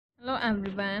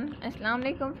everyone, Assalamu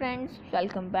alaikum friends.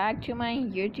 Welcome back to my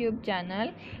YouTube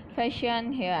channel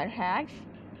Fashion Hair Hacks.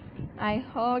 I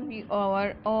hope you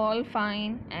are all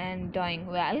fine and doing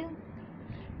well.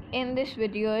 In this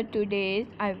video today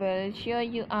I will show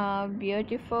you a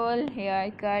beautiful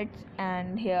haircuts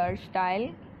and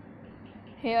hairstyle.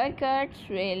 Haircuts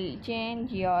will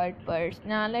change your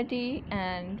personality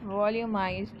and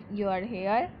volumize your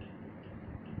hair.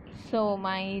 So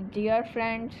my dear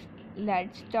friends,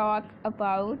 let's talk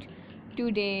about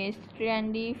today's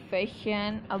trendy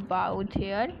fashion about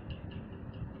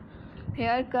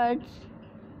haircuts,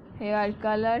 hair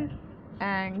color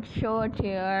and short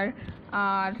hair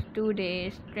are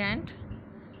today's trend.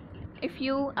 If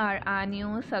you are a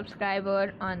new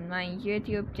subscriber on my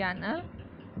YouTube channel,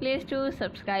 please do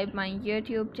subscribe my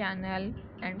YouTube channel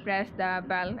and press the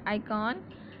bell icon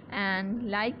and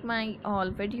like my all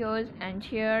videos and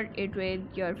share it with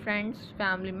your friends,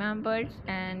 family members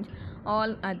and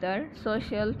all other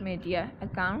social media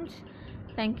accounts.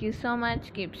 Thank you so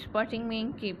much. Keep supporting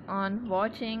me, keep on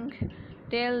watching.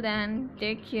 Till then,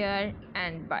 take care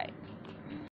and bye.